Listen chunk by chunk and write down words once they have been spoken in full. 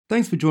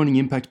Thanks for joining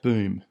Impact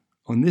Boom.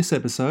 On this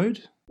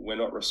episode, we're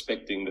not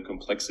respecting the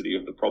complexity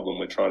of the problem.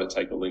 We're trying to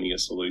take a linear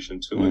solution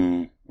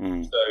to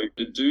it. So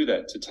to do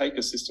that, to take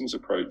a systems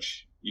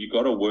approach, you've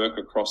got to work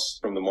across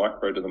from the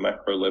micro to the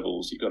macro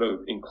levels. You've got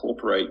to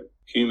incorporate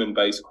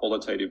human-based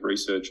qualitative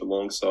research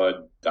alongside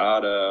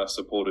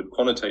data-supported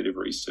quantitative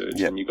research.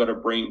 Yep. And you've got to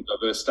bring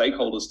diverse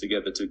stakeholders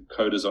together to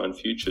co-design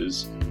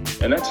futures.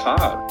 And that's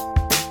hard.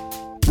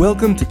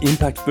 welcome to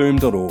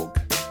impactboom.org.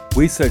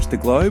 We search the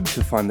globe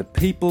to find the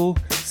people,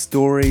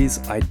 stories,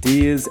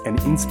 ideas, and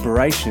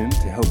inspiration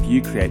to help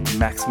you create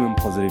maximum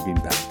positive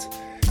impact.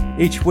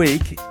 Each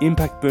week,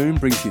 Impact Boom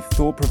brings you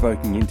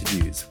thought-provoking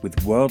interviews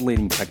with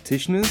world-leading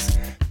practitioners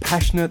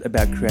passionate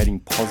about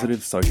creating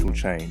positive social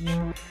change.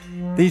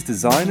 These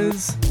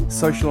designers,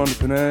 social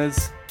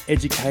entrepreneurs,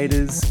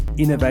 educators,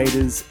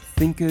 innovators,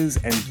 thinkers,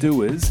 and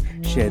doers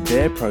share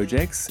their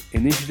projects,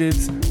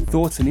 initiatives,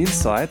 thoughts, and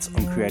insights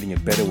on creating a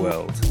better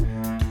world.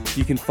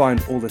 You can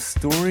find all the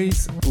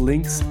stories,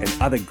 links, and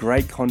other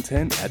great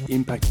content at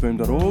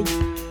impactboom.org.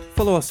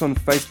 Follow us on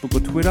Facebook or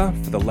Twitter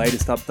for the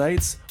latest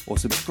updates, or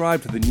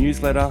subscribe to the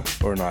newsletter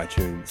or on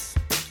iTunes.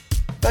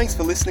 Thanks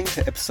for listening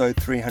to episode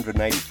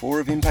 384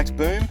 of Impact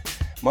Boom.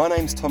 My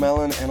name's Tom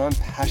Allen, and I'm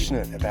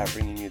passionate about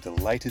bringing you the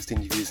latest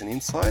interviews and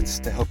insights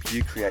to help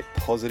you create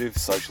positive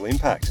social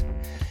impact.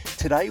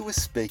 Today we're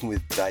speaking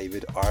with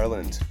David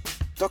Ireland.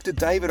 Dr.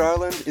 David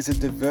Ireland is a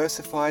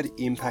diversified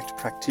impact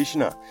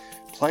practitioner,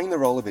 playing the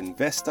role of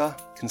investor,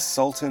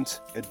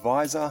 consultant,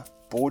 advisor,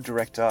 board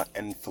director,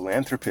 and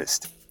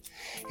philanthropist.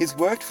 He's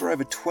worked for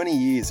over 20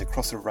 years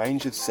across a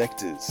range of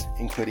sectors,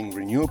 including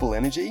renewable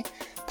energy,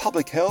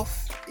 public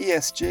health,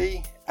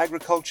 ESG,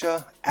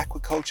 agriculture,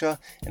 aquaculture,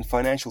 and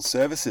financial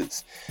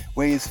services,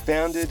 where he has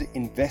founded,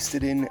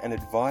 invested in, and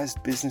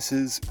advised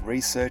businesses,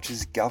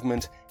 researchers,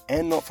 government,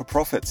 and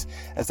not-for-profits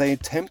as they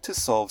attempt to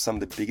solve some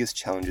of the biggest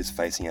challenges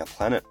facing our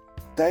planet.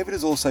 David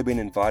has also been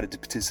invited to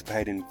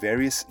participate in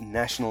various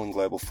national and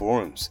global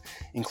forums,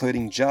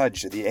 including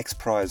judge of the X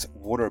Prize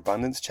Water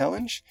Abundance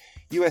Challenge,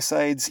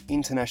 USAID's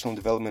International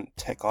Development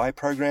Tech Eye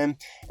program,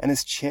 and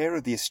as chair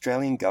of the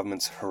Australian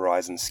Government's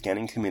Horizon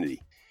Scanning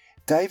Committee.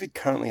 David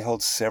currently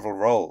holds several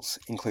roles,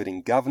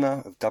 including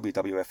Governor of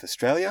WWF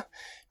Australia,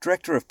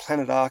 Director of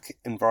Planet Ark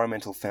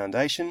Environmental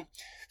Foundation,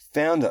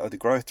 founder of the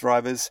Growth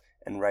Drivers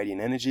and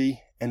Radiant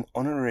Energy, and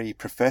Honorary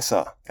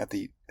Professor at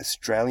the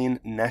Australian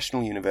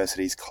National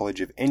University's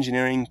College of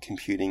Engineering,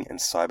 Computing and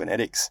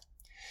Cybernetics.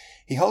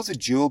 He holds a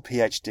dual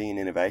PhD in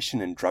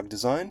Innovation and Drug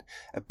Design,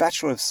 a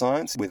Bachelor of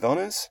Science with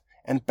Honours,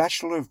 and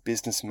Bachelor of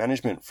Business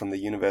Management from the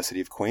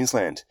University of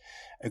Queensland,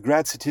 a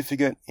grad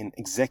certificate in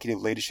Executive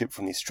Leadership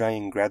from the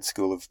Australian Grad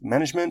School of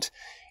Management,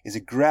 is a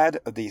grad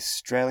of the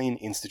Australian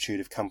Institute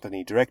of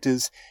Company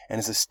Directors, and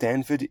is a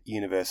Stanford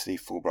University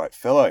Fulbright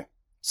Fellow.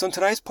 So in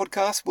today's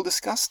podcast, we'll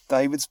discuss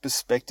David's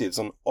perspectives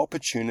on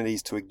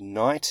opportunities to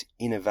ignite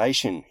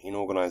innovation in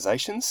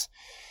organisations,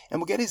 and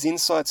we'll get his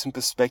insights and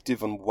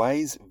perspective on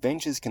ways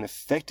ventures can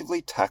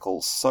effectively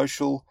tackle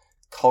social,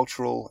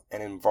 cultural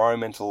and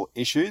environmental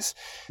issues.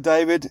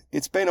 David,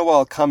 it's been a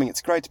while coming.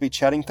 It's great to be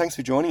chatting. Thanks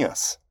for joining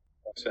us.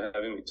 Thanks for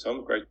having me,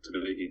 Tom. Great to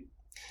be here.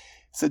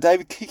 So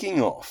David,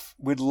 kicking off,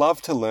 we'd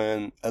love to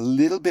learn a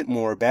little bit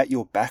more about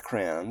your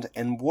background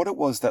and what it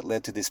was that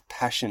led to this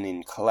passion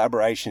in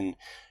collaboration,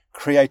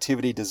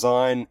 creativity,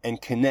 design,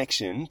 and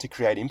connection to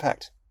create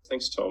impact.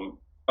 Thanks, Tom.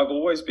 I've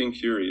always been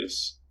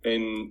curious,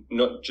 and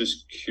not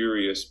just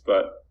curious,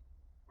 but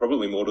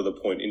probably more to the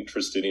point,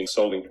 interested in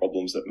solving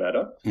problems that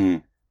matter.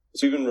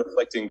 So even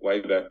reflecting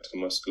way back to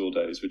my school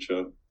days, which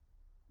are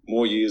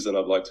more years than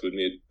I'd like to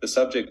admit, the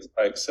subjects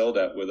I excelled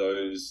at were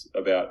those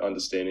about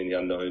understanding the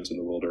unknowns in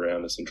the world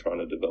around us and trying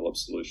to develop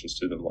solutions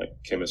to them, like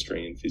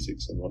chemistry and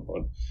physics and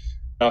whatnot.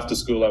 After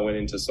school, I went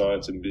into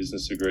science and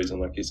business degrees,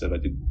 and like you said, I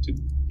did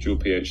dual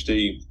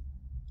PhD,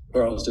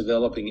 where I was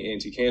developing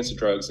anti-cancer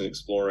drugs and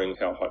exploring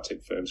how high-tech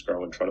firms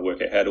grow and trying to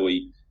work out how do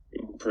we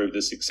improve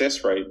the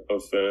success rate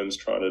of firms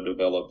trying to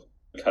develop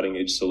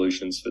cutting-edge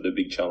solutions for the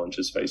big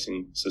challenges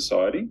facing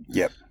society.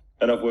 Yep.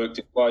 And I've worked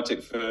in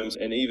biotech firms,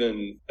 and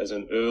even as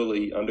an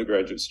early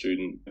undergraduate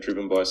student,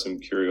 driven by some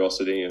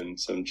curiosity and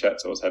some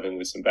chats I was having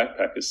with some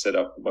backpackers, set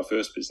up my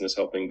first business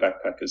helping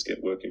backpackers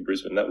get work in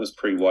Brisbane. That was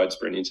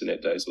pre-widespread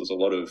internet days. There was a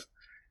lot of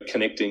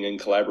connecting and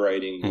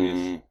collaborating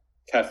with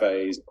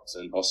cafes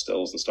and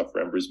hostels and stuff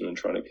around Brisbane and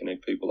trying to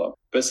connect people up.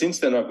 But since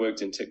then, I've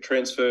worked in tech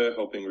transfer,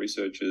 helping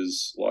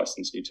researchers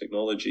license new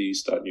technology,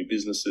 start new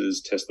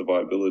businesses, test the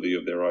viability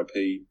of their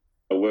IP.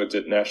 I worked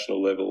at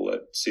national level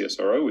at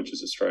CSIRO, which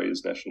is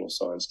Australia's National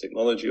Science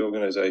Technology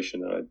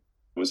Organisation, and I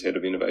was head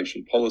of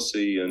innovation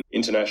policy and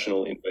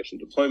international innovation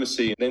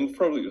diplomacy. And then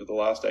probably for the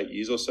last 8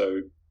 years or so,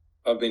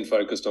 I've been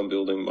focused on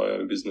building my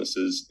own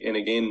businesses. And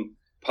again,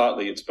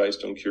 partly it's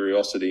based on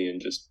curiosity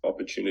and just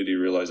opportunity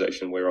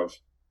realization, where I've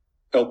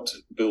helped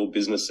build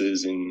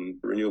businesses in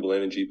renewable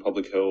energy,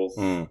 public health,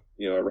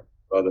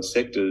 other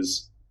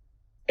sectors.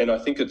 And I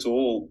think it's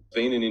all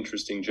been an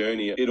interesting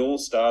journey. It all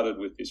started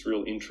with this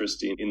real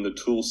interest in the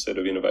tool set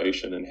of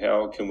innovation and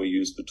how can we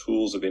use the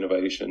tools of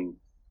innovation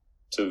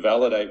to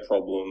validate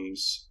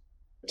problems,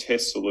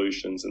 test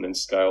solutions, and then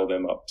scale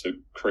them up to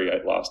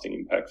create lasting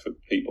impact for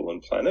people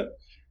and planet.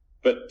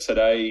 But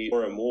today,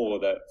 more and more,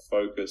 that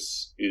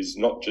focus is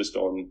not just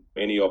on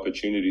any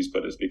opportunities,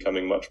 but it's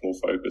becoming much more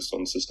focused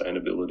on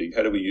sustainability.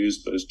 How do we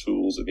use those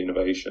tools of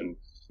innovation?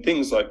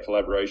 Things like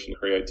collaboration,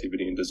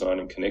 creativity, and design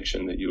and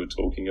connection that you were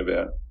talking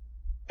about.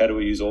 How do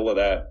we use all of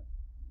that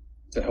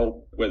to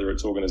help, whether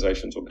it's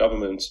organizations or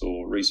governments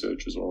or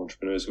researchers or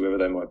entrepreneurs, whoever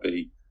they might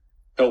be,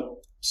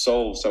 help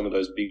solve some of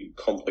those big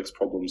complex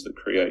problems that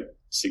create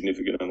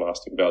significant and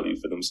lasting value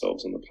for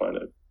themselves and the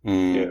planet.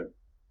 Yeah.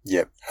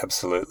 Yep,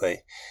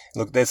 absolutely.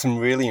 Look, there's some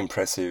really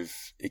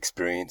impressive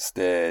experience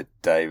there,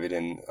 David,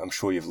 and I'm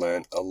sure you've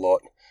learned a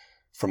lot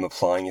from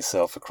applying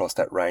yourself across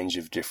that range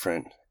of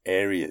different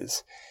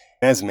areas.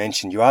 As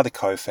mentioned, you are the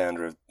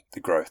co-founder of the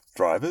Growth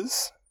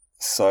Drivers.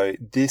 So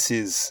this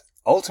is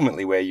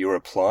ultimately where you're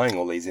applying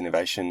all these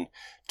innovation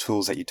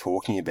tools that you're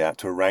talking about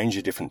to a range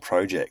of different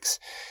projects.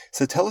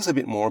 So tell us a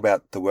bit more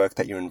about the work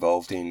that you're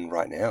involved in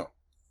right now.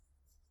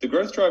 The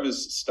Growth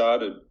Drivers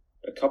started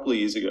a couple of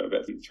years ago,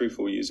 about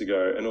 3-4 years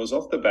ago, and it was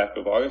off the back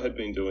of, I had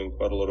been doing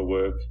quite a lot of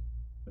work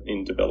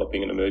in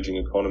developing and emerging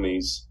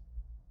economies,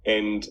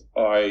 and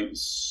I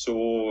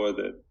saw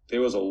that there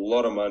was a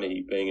lot of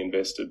money being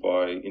invested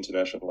by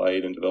international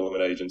aid and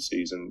development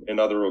agencies and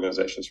other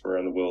organizations from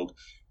around the world,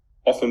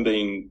 often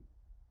being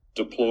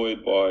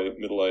deployed by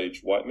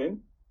middle-aged white men.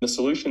 The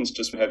solutions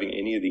just having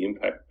any of the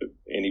impact that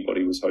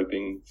anybody was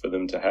hoping for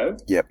them to have.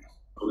 Yep.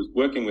 I was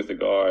working with a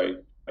guy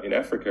in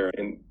Africa,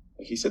 and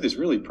he said this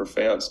really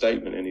profound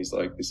statement, and he's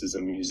like, this is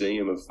a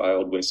museum of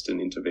failed Western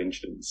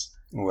interventions.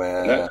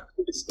 Wow. And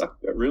that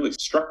really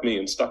struck me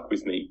and stuck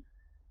with me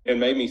and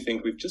made me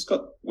think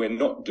we're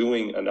not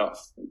doing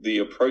enough. The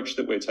approach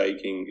that we're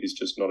taking is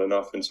just not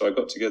enough. And so I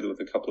got together with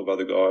a couple of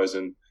other guys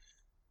and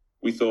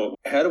we thought,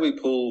 how do we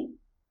pull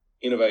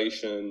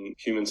innovation,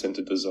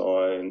 human-centered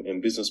design,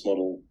 and business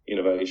model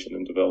innovation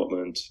and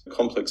development,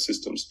 complex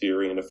systems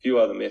theory, and a few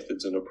other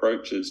methods and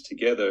approaches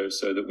together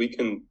so that we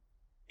can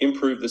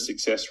improve the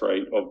success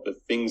rate of the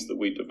things that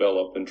we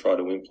develop and try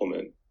to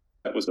implement.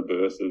 That was the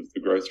birth of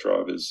the Growth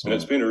Drivers. And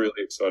it's been a really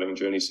exciting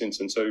journey since.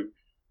 And so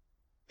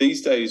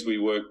these days we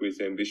work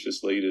with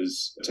ambitious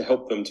leaders to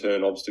help them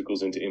turn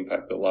obstacles into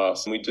impact that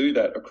lasts. And we do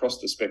that across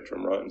the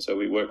spectrum, right? And so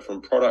we work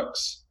from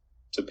products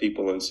to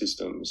people and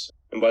systems.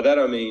 And by that,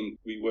 I mean,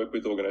 we work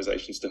with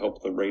organizations to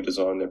help them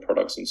redesign their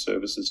products and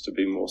services to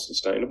be more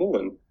sustainable.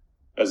 And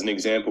as an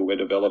example, we're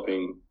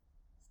developing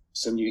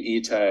some new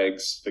ear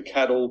tags for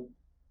cattle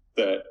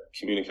that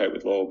communicate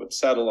with low orbit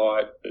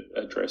satellite,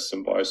 that address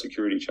some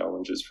biosecurity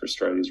challenges for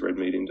Australia's red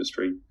meat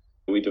industry.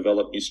 We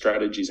develop new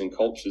strategies and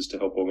cultures to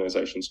help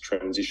organisations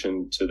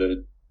transition to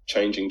the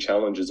changing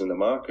challenges in the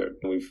market.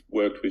 We've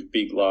worked with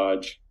big,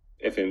 large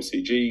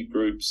FMCG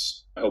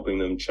groups, helping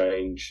them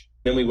change.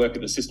 Then we work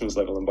at the systems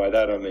level, and by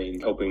that I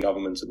mean helping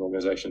governments and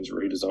organisations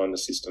redesign the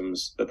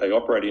systems that they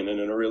operate in. And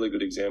a really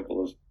good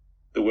example of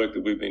the work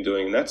that we've been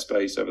doing in that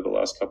space over the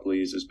last couple of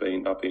years has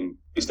been up in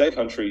East Asian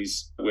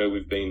countries, where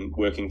we've been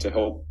working to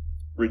help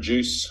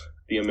reduce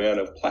the amount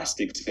of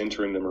plastics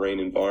entering the marine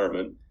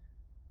environment.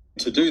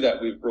 To do that,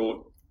 we've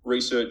brought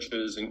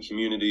researchers and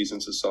communities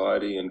and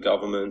society and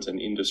government and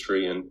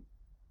industry and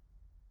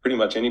pretty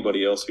much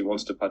anybody else who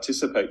wants to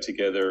participate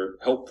together,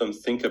 help them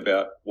think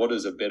about what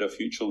does a better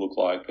future look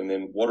like, and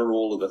then what are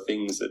all of the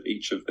things that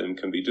each of them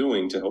can be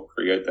doing to help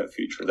create that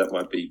future. That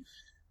might be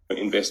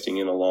investing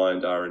in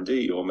aligned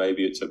R&D, or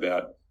maybe it's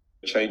about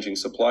changing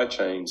supply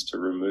chains to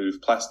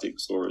remove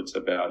plastics, or it's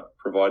about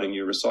providing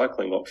new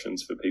recycling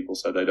options for people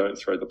so they don't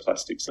throw the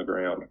plastics in the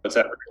ground. It's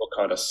that real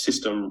kind of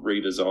system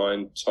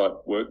redesign type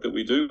work that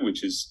we do,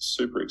 which is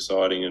super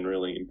exciting and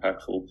really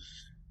impactful.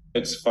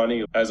 It's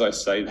funny, as I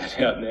say that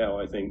out now,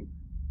 I think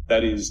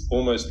that is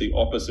almost the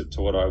opposite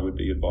to what I would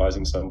be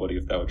advising somebody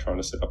if they were trying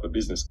to set up a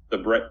business. The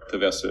breadth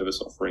of our service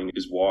offering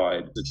is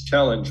wide. It's a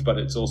challenge, but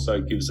it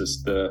also gives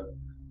us the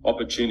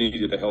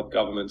opportunity to help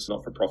governments,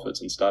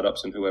 not-for-profits and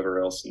startups and whoever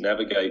else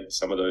navigate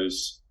some of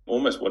those,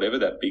 almost whatever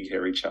that big,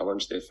 hairy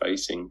challenge they're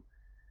facing,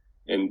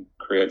 and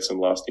create some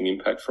lasting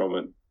impact from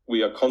it.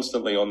 We are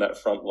constantly on that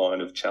front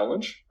line of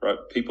challenge, right?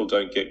 People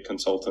don't get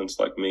consultants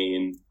like me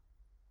in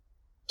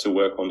to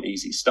work on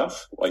easy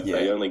stuff.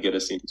 They only get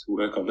us in to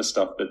work on the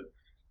stuff that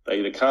they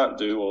either can't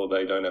do or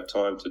they don't have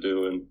time to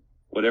do and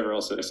whatever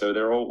else. So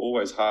they're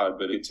always hard,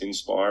 but it's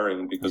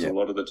inspiring because a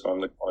lot of the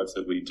time the clients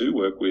that we do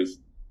work with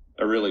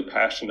are really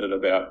passionate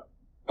about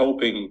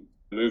helping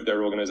move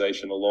their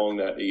organization along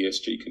that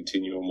ESG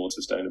continuum or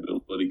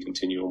sustainability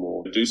continuum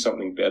or do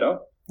something better.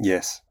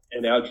 Yes.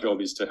 And our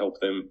job is to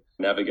help them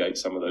navigate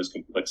some of those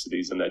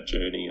complexities and that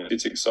journey. And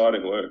it's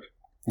exciting work.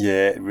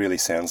 Yeah, it really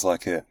sounds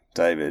like it,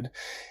 David.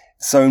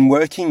 So in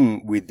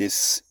working with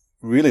this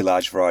really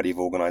large variety of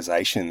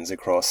organizations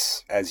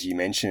across, as you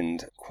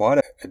mentioned,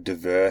 quite a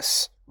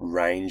diverse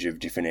range of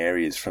different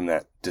areas, from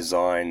that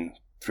design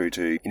through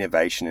to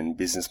innovation and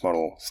business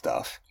model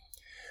stuff,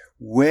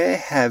 where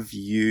have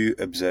you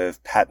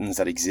observed patterns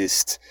that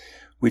exist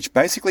which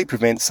basically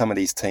prevent some of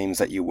these teams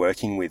that you're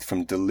working with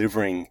from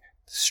delivering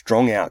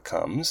strong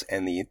outcomes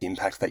and the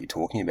impact that you're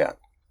talking about?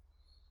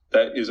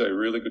 That is a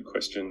really good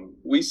question.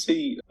 We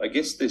see, I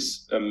guess,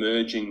 this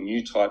emerging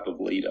new type of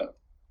leader,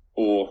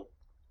 or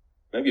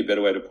maybe a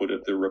better way to put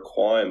it, the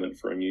requirement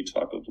for a new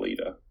type of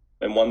leader,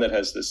 and one that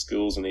has the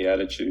skills and the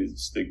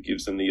attitudes that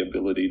gives them the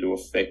ability to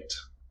affect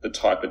the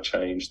type of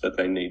change that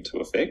they need to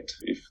affect,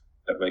 if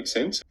that makes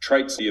sense.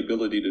 Traits, the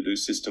ability to do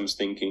systems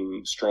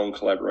thinking, strong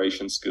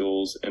collaboration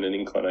skills, and an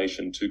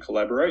inclination to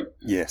collaborate.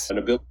 Yes. An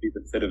ability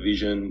to set a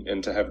vision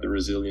and to have the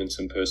resilience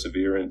and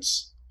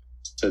perseverance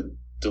to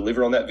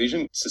deliver on that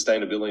vision.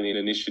 Sustainability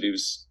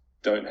initiatives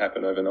don't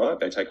happen overnight.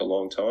 They take a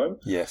long time.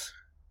 Yes.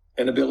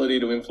 An ability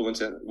to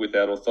influence it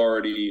without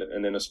authority,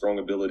 and then a strong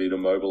ability to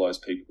mobilize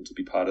people to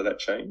be part of that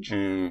change.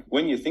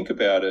 When you think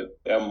about it,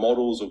 our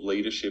models of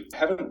leadership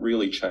haven't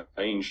really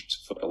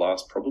changed for the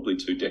last probably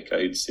 2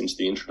 decades since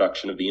the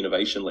introduction of the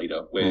innovation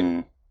leader,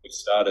 where we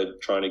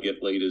started trying to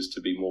get leaders to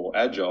be more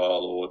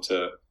agile or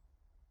to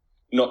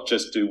not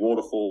just do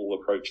waterfall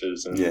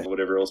approaches and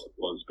whatever else it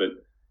was,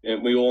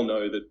 and we all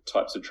know the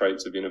types of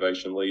traits of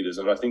innovation leaders.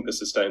 And I think the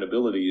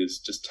sustainability is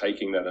just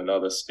taking that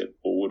another step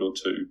forward or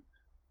two.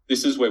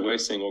 This is where we're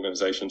seeing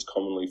organizations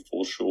commonly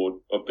fall short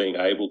of being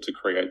able to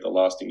create the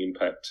lasting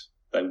impact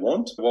they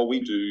want. While we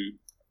do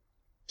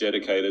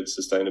dedicated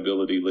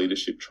sustainability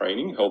leadership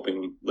training,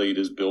 helping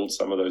leaders build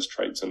some of those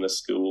traits and the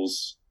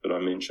skills that I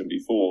mentioned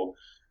before,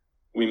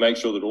 we make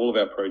sure that all of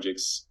our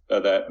projects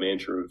are that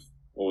mantra of,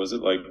 what was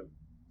it, like,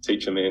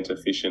 teach a man to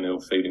fish and he'll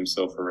feed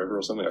himself forever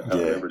or something. I can't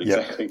remember it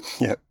exactly.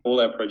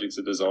 All our projects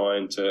are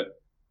designed to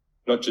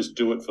not just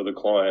do it for the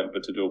client,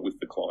 but to do it with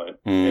the client.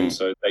 And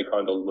so they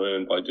kind of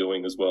learn by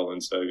doing as well.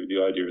 And so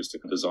the idea is to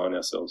design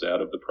ourselves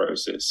out of the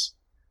process.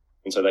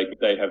 And so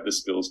they have the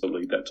skills to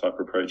lead that type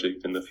of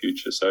project in the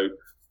future. So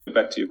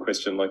back to your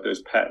question, like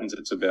those patterns,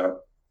 it's about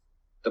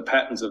the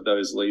patterns of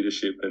those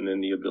leadership and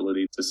then the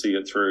ability to see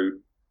it through.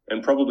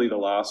 And probably the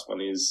last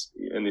one is,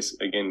 and this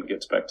again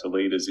gets back to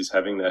leaders, is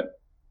having that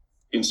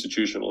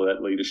institutional,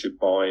 that leadership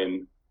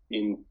buy-in.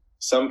 In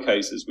some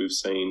cases, we've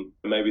seen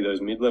maybe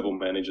those mid-level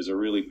managers are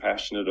really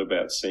passionate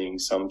about seeing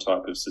some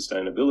type of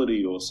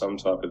sustainability or some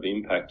type of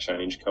impact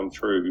change come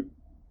through,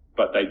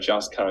 but they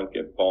just can't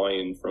get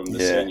buy-in from the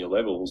senior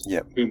levels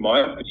who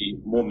might be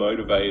more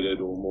motivated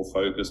or more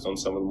focused on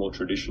some of the more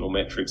traditional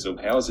metrics of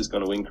how is this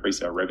going to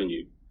increase our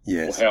revenue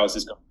or how is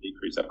this going to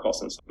decrease our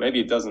costs. And so maybe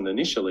it doesn't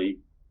initially,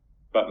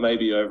 but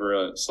maybe over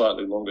a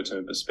slightly longer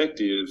term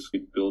perspective,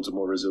 it builds a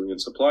more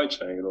resilient supply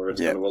chain, or it's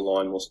going to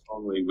align more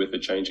strongly with a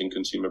changing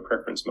consumer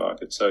preference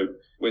market. So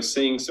we're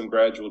seeing some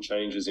gradual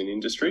changes in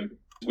industry,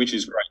 which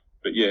is great.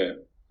 But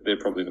they're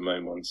probably the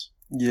main ones.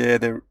 Yeah,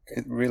 they're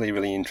really,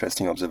 really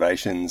interesting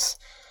observations,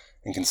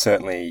 and can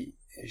certainly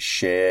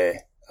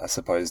share, I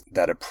suppose,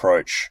 that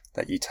approach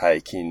that you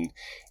take in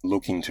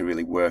looking to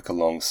really work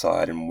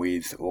alongside and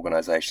with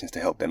organisations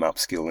to help them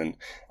upskill and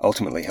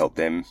ultimately help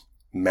them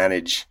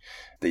manage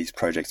these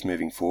projects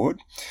moving forward.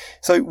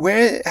 So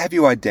where have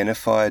you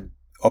identified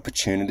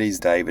opportunities,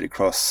 David,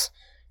 across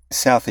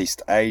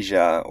Southeast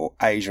Asia or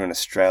Asia and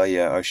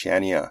Australia,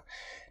 Oceania,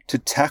 to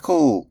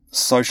tackle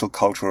social,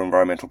 cultural,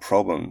 environmental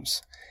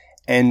problems?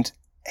 And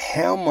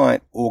how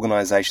might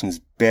organisations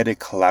better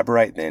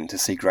collaborate then to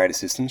see greater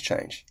systems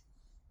change?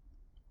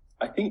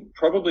 I think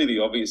probably the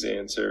obvious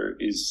answer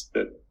is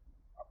that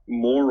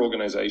more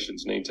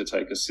organisations need to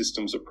take a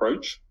systems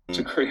approach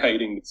to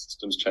creating the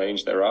systems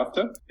change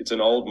thereafter. It's an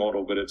old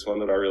model, but it's one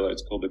that I realize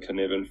it's called the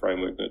Cynefin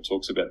framework, and it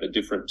talks about the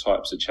different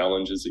types of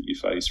challenges that you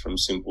face, from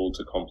simple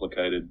to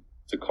complicated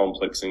to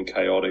complex and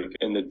chaotic.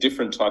 And the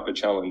different type of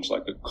challenge,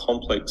 like a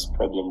complex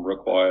problem,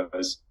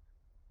 requires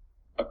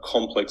a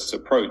complex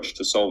approach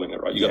to solving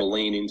it, right? You got to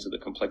lean into the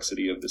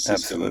complexity of the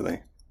system.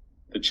 Absolutely.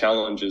 The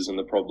challenges and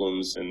the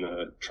problems and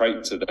the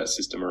traits of that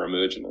system are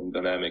emergent and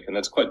dynamic. And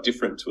that's quite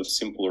different to a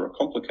simple or a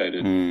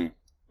complicated,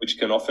 which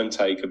can often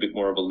take a bit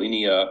more of a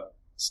linear,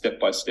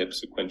 step-by-step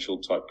sequential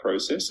type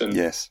process. And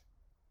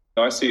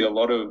I see a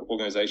lot of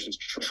organizations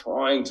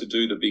trying to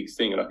do the big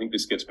thing. And I think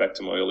this gets back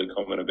to my early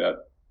comment about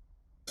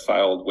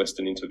failed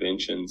Western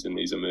interventions in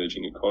these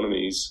emerging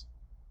economies,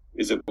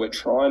 is that we're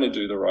trying to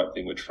do the right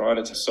thing. We're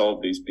trying to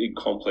solve these big,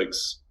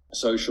 complex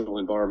social,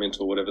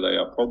 environmental, whatever they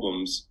are,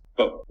 problems,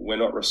 but we're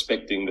not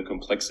respecting the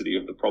complexity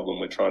of the problem.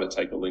 We're trying to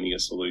take a linear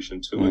solution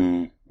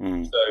to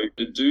it. So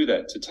to do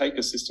that, to take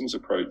a systems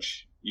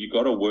approach, you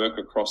got to work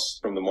across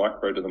from the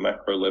micro to the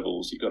macro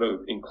levels. You got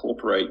to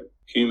incorporate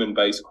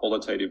human-based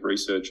qualitative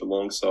research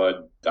alongside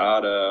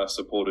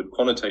data-supported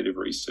quantitative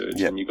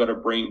research. And you got to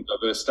bring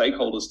diverse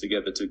stakeholders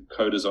together to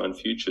co-design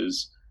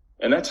futures.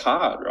 And that's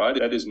hard, right?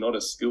 That is not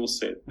a skill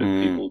set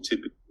that people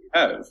typically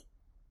have.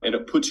 And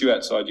it puts you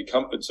outside your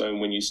comfort zone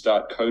when you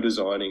start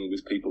co-designing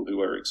with people who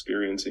are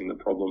experiencing the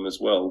problem as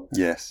well.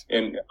 Yes.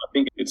 And I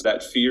think it's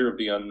that fear of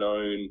the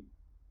unknown.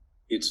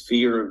 It's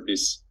fear of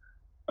this,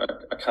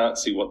 I can't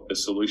see what the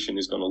solution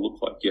is going to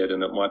look like yet,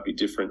 and it might be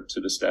different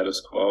to the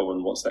status quo,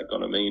 and what's that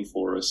going to mean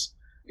for us?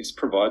 This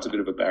provides a bit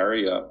of a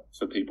barrier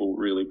for people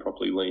really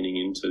properly leaning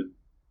into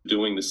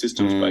doing the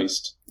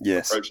systems-based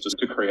approach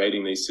to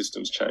creating these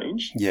systems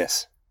change.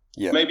 Yes.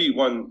 Yeah. Maybe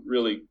one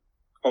really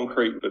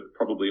concrete but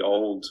probably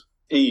old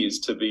key is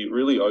to be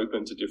really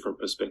open to different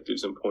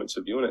perspectives and points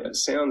of view. And it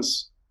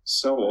sounds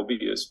so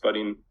obvious, but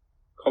in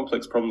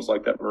complex problems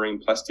like that marine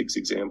plastics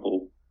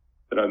example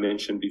that I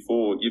mentioned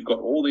before, you've got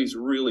all these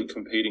really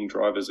competing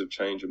drivers of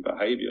change and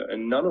behavior,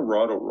 and none are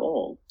right or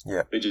wrong.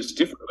 Yeah. They're just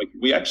different. Like,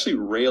 we actually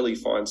rarely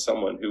find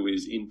someone who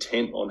is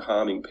intent on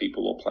harming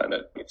people or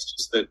planet. It's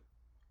just that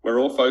we're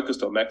all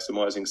focused on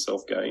maximizing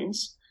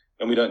self-gains,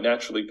 and we don't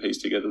naturally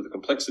piece together the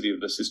complexity of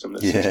the system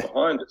that sits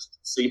behind us to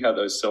see how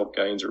those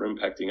self-gains are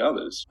impacting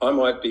others. I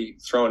might be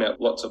throwing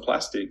out lots of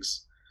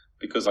plastics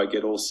because I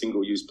get all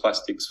single-use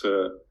plastics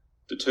for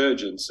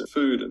detergents and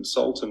food and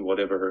salt and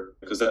whatever,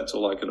 because that's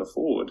all I can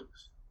afford.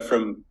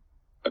 From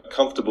a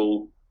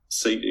comfortable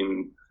seat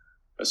in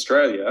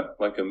Australia,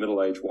 like a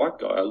middle-aged white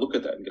guy, I look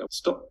at that and go,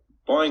 stop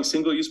buying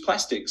single-use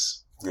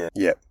plastics.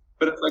 Yeah.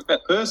 But it's like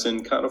that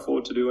person can't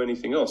afford to do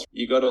anything else.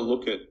 You got to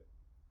look at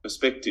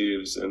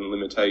perspectives and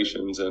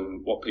limitations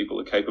and what people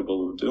are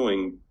capable of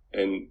doing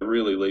and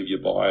really leave your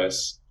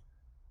bias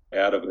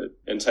out of it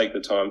and take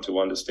the time to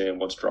understand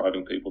what's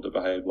driving people to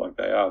behave like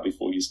they are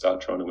before you start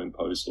trying to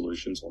impose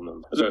solutions on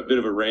them. There's a bit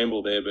of a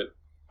ramble there, but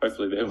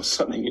hopefully there was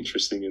something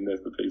interesting in there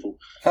for people.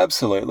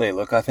 Absolutely.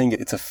 Look, I think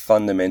it's a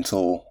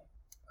fundamental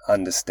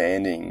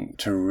understanding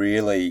to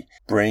really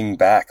bring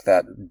back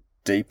that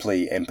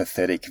deeply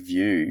empathetic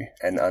view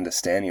and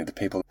understanding of the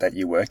people that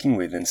you're working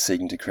with and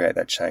seeking to create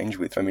that change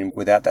with. I mean,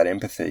 without that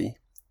empathy,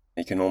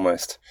 you can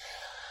almost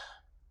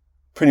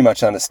pretty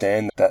much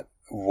understand that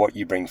what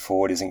you bring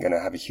forward isn't going to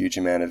have a huge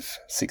amount of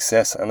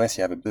success unless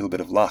you have a little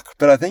bit of luck.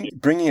 But I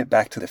think bringing it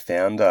back to the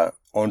founder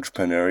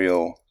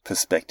entrepreneurial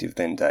perspective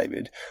then,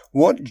 David,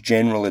 what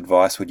general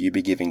advice would you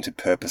be giving to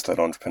purpose-led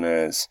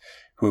entrepreneurs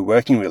who are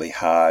working really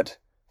hard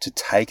to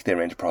take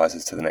their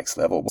enterprises to the next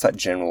level? What's that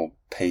general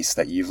piece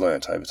that you've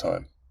learnt over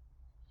time?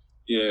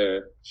 Yeah,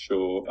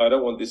 sure. I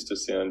don't want this to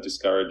sound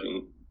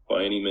discouraging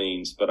by any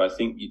means, but I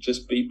think you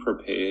just be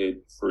prepared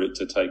for it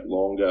to take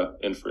longer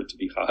and for it to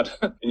be harder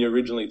than you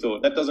originally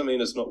thought. That doesn't mean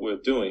it's not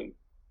worth doing.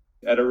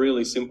 At a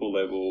really simple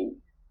level,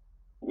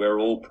 we're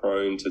all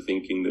prone to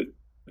thinking that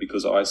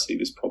because I see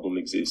this problem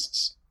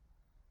exists,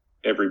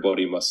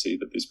 everybody must see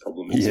that this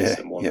problem exists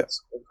and want it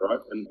solved, right?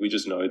 And we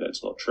just know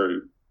that's not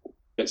true.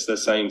 It's the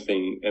same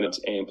thing, and it's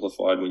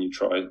amplified when you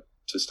try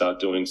to start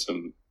doing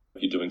if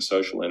you're doing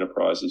social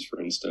enterprises, for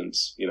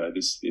instance.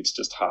 It's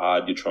just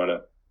hard. You're trying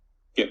to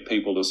get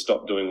people to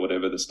stop doing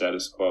whatever the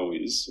status quo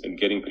is, and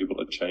getting people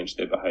to change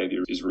their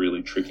behavior is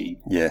really tricky.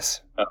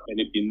 Yes. And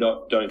if you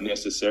don't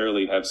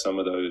necessarily have some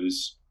of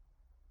those,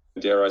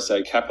 dare I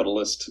say,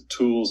 capitalist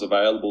tools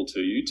available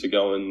to you to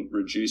go and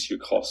reduce your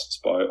costs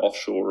by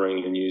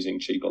offshoring and using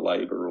cheaper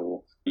labor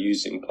or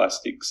using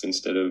plastics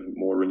instead of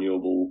more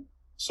renewable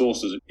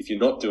sources, if you're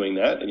not doing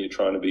that and you're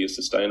trying to be a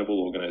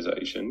sustainable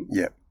organization,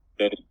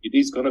 then it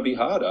is going to be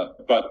harder.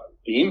 But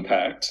the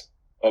impact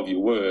of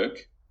your work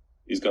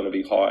is going to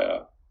be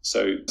higher.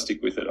 So stick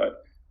with it.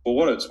 For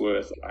what it's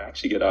worth, I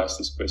actually get asked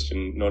this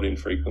question not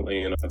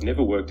infrequently, and I've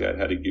never worked out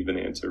how to give an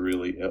answer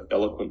really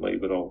eloquently,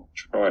 but I'll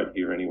try it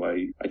here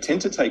anyway. I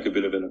tend to take a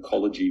bit of an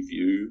ecology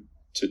view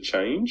to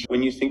change.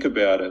 When you think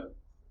about it,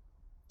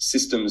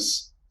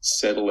 systems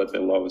settle at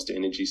their lowest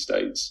energy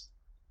states.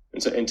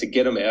 And to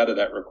get them out of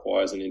that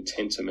requires an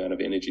intense amount of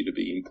energy to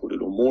be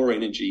inputted, or more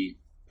energy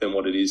than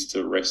what it is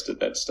to rest at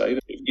that state.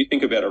 If you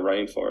think about a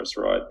rainforest,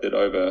 right, that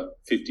over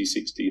 50,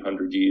 60,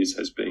 100 years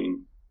has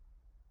been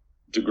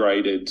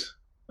degraded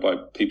by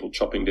people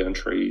chopping down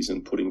trees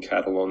and putting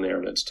cattle on there,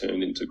 and it's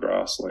turned into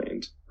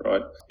grassland,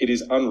 right? It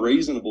is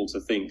unreasonable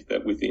to think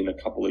that within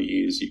a couple of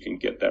years you can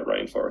get that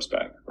rainforest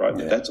back, right?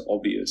 Yeah. That's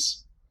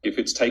obvious. If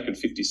it's taken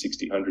 50,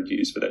 60, 100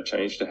 years for that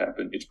change to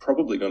happen, it's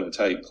probably going to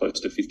take close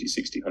to 50,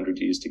 60, 100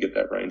 years to get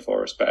that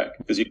rainforest back,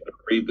 because you've got to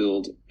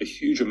rebuild a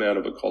huge amount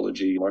of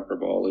ecology,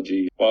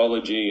 microbiology,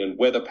 biology, and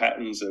weather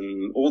patterns,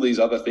 and all these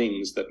other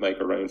things that make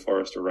a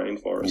rainforest a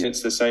rainforest. Yeah.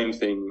 It's the same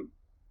thing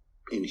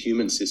in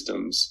human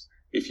systems.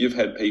 If you've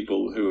had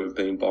people who have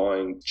been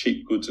buying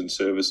cheap goods and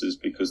services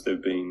because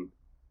they've been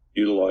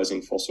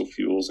utilizing fossil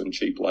fuels and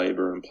cheap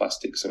labor and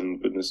plastics and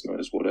goodness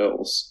knows what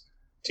else,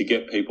 to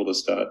get people to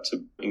start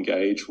to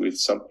engage with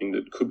something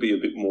that could be a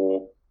bit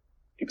more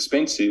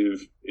expensive,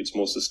 it's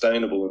more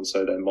sustainable, and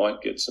so they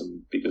might get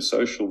some bigger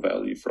social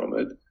value from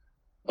it.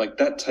 Like,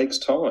 that takes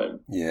time.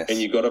 Yes. And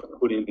you've got to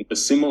put in a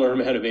similar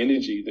amount of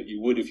energy that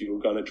you would if you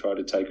were going to try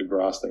to take a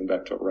grassland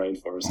back to a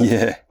rainforest.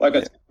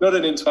 It's not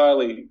an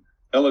entirely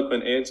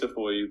eloquent answer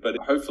for you, but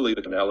hopefully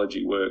the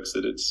analogy works,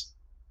 that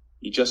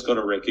you just got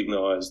to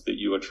recognize that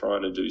you are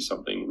trying to do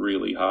something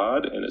really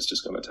hard, and it's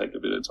just going to take a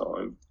bit of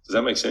time. Does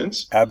that make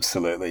sense?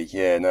 Absolutely.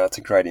 Yeah, no, it's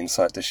a great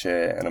insight to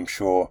share, and I'm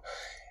sure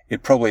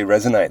it probably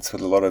resonates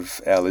with a lot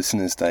of our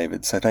listeners,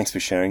 David. So thanks for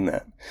sharing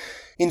that.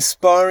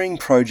 Inspiring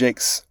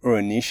projects or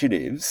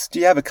initiatives, do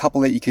you have a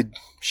couple that you could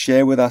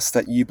share with us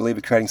that you believe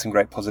are creating some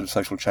great positive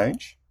social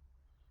change?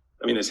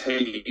 I mean, there's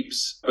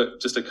heaps,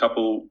 but just a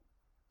couple.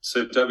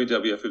 So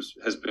WWF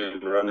has been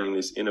running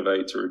this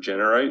Innovate to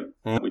Regenerate,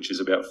 which is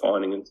about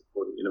finding and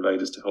supporting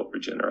innovators to help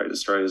regenerate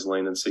Australia's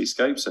land and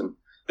seascapes. And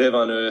they've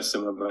unearthed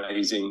some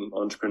amazing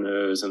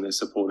entrepreneurs and they're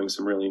supporting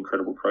some really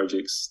incredible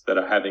projects that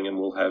are having and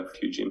will have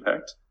huge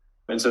impact.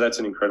 And so that's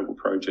an incredible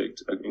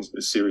project,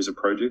 a series of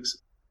projects.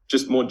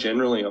 Just more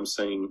generally, I'm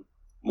seeing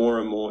more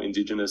and more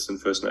Indigenous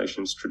and First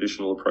Nations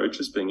traditional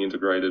approaches being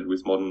integrated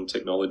with modern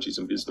technologies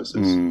and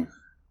businesses.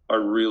 I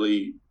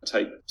really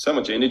take so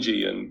much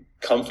energy and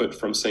comfort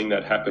from seeing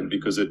that happen,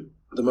 because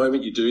the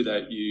moment you do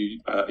that, you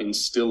are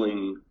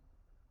instilling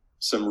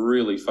some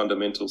really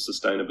fundamental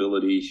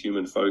sustainability,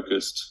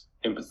 human-focused,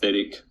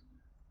 empathetic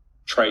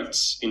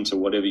traits into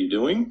whatever you're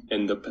doing,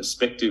 and the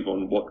perspective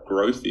on what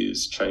growth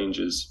is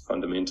changes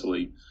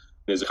fundamentally.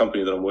 There's a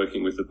company that I'm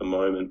working with at the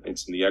moment.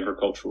 It's in the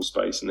agricultural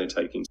space, and they're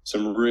taking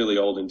some really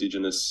old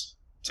Indigenous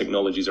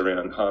technologies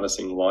around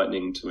harnessing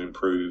lightning to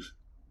improve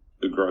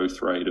the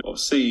growth rate of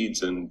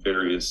seeds and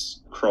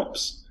various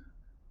crops.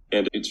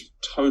 And it's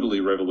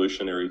totally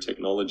revolutionary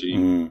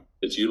technology.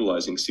 It's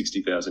utilizing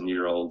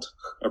 60,000-year-old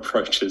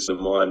approaches. The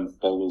mind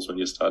boggles when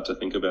you start to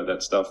think about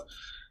that stuff.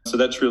 So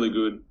that's really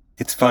good.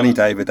 It's funny,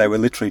 David, they were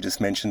literally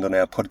just mentioned on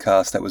our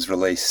podcast that was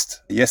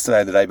released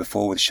yesterday, the day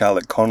before, with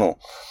Charlotte Connell.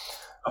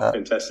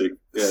 Fantastic.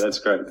 Yeah, that's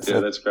great.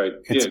 That's great.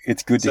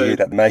 It's good to hear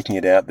that, making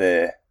it out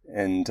there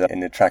and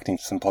attracting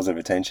some positive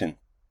attention.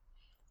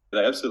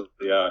 They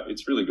absolutely are.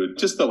 It's really good.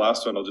 Just the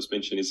last one I'll just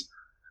mention is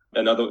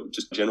another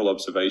just general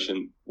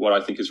observation. What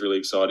I think is really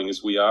exciting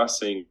is we are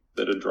seeing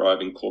that are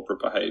driving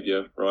corporate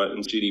behavior, right?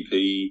 And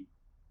GDP,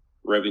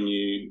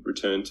 revenue,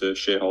 return to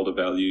shareholder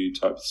value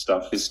type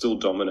stuff is still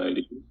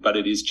dominating, but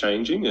it is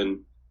changing,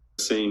 and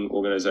seeing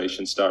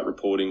organizations start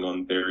reporting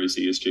on various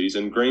ESGs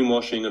and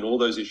greenwashing and all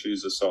those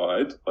issues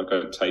aside, like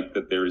I take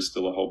that there is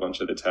still a whole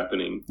bunch of that's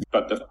happening.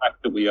 But the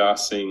fact that we are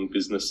seeing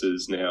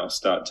businesses now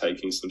start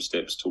taking some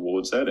steps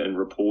towards that and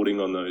reporting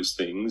on those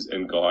things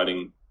and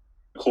guiding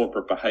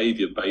corporate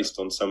behavior based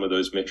on some of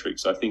those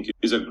metrics, I think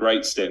is a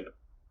great step.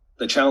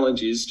 The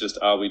challenge is just,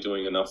 are we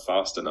doing enough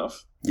fast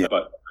enough? Yeah.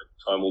 But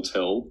time will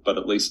tell. But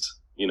at least,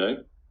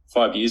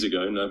 5 years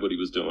ago, nobody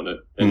was doing it.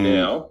 And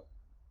now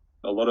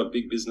a lot of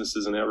big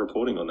businesses are now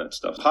reporting on that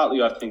stuff.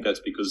 Partly, I think that's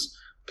because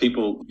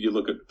you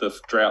look at the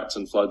droughts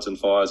and floods and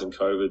fires and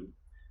COVID,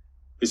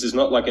 this is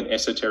not like an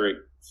esoteric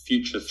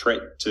future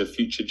threat to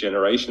future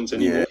generations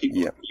anymore.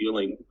 People are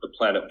feeling the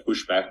planet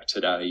push back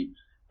today.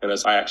 And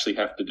as I actually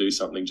have to do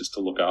something just to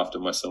look after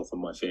myself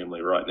and my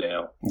family right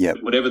now.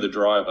 Whatever the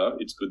driver,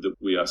 it's good that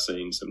we are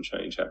seeing some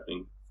change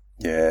happening.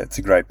 Yeah, it's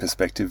a great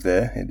perspective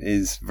there. It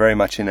is very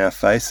much in our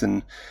face,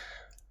 and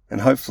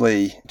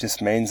hopefully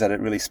just means that it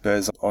really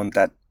spurs on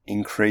that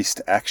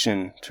increased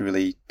action to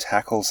really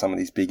tackle some of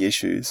these big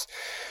issues.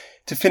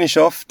 To finish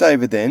off,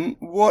 David, then,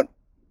 what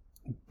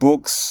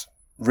books,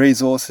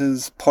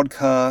 resources,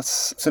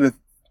 podcasts, sort of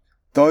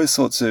those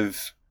sorts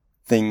of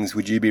things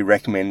would you be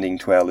recommending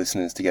to our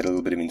listeners to get a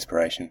little bit of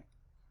inspiration?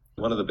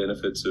 One of the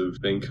benefits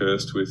of being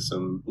cursed with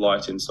some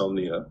light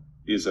insomnia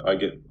is I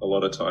get a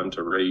lot of time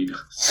to read. You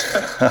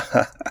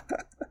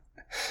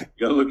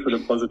got to look for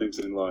the positives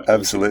in life.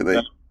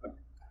 Absolutely.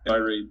 I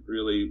read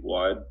really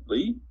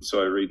widely.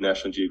 So I read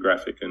National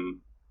Geographic, and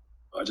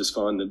I just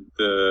find that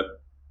the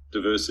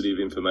diversity of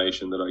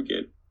information that I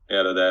get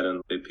out of that,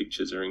 and their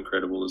pictures are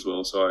incredible as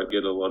well. So I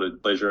get a lot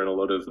of pleasure and a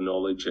lot of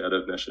knowledge out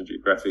of National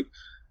Geographic.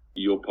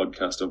 Your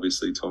podcast,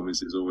 obviously, Tom,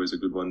 is always a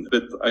good one.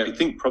 But I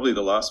think probably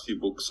the last few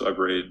books I've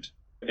read,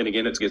 and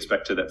again, it gets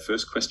back to that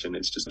first question,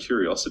 it's just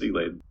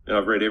curiosity-led. And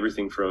I've read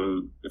everything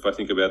from, if I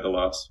think about the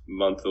last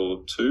month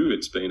or two,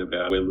 it's been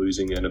about we're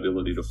losing an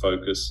ability to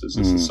focus as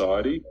a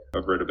society.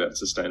 I've read about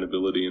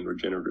sustainability and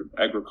regenerative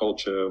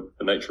agriculture,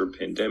 the nature of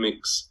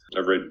pandemics.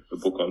 I've read a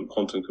book on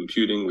quantum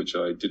computing, which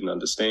I didn't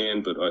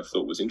understand, but I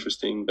thought was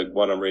interesting. Like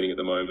one I'm reading at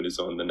the moment is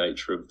on the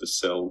nature of the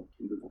cell.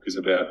 The book is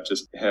about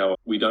just how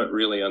we don't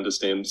really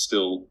understand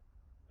still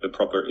the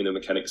proper inner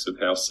mechanics of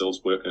how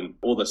cells work and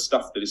all the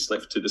stuff that is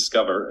left to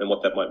discover and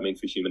what that might mean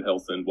for human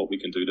health and what we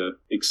can do to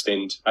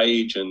extend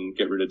age and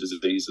get rid of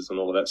diseases and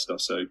all of that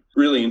stuff. So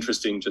really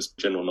interesting, just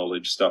general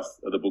knowledge stuff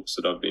are the books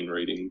that I've been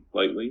reading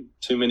lately.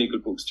 Too many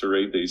good books to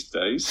read these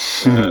days.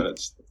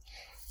 That's the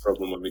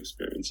problem I'm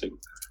experiencing.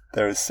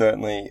 There is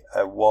certainly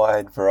a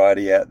wide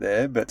variety out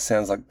there, but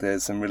sounds like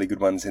there's some really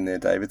good ones in there,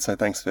 David. So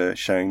thanks for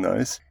sharing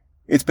those.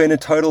 It's been a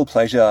total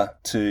pleasure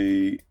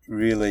to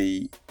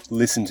really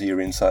listen to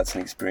your insights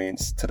and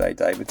experience today,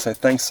 David. So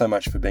thanks so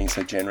much for being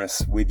so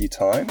generous with your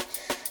time.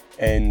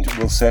 And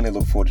we'll certainly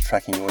look forward to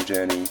tracking your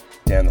journey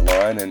down the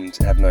line and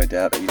have no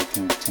doubt that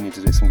you'll continue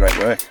to do some great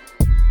work.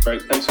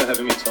 Great. Thanks for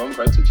having me, Tom.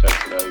 Great to chat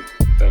today.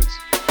 Thanks.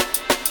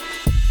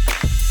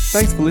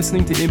 Thanks for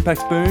listening to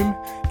Impact Boom.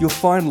 You'll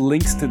find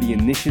links to the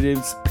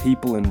initiatives,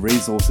 people and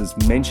resources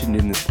mentioned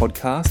in this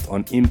podcast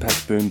on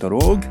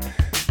impactboom.org.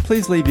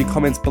 Please leave your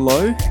comments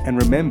below,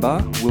 and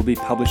remember, we'll be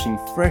publishing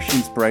fresh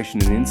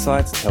inspiration and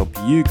insights to help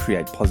you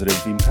create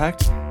positive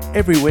impact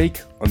every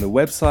week on the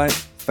website,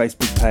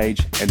 Facebook page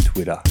and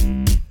Twitter.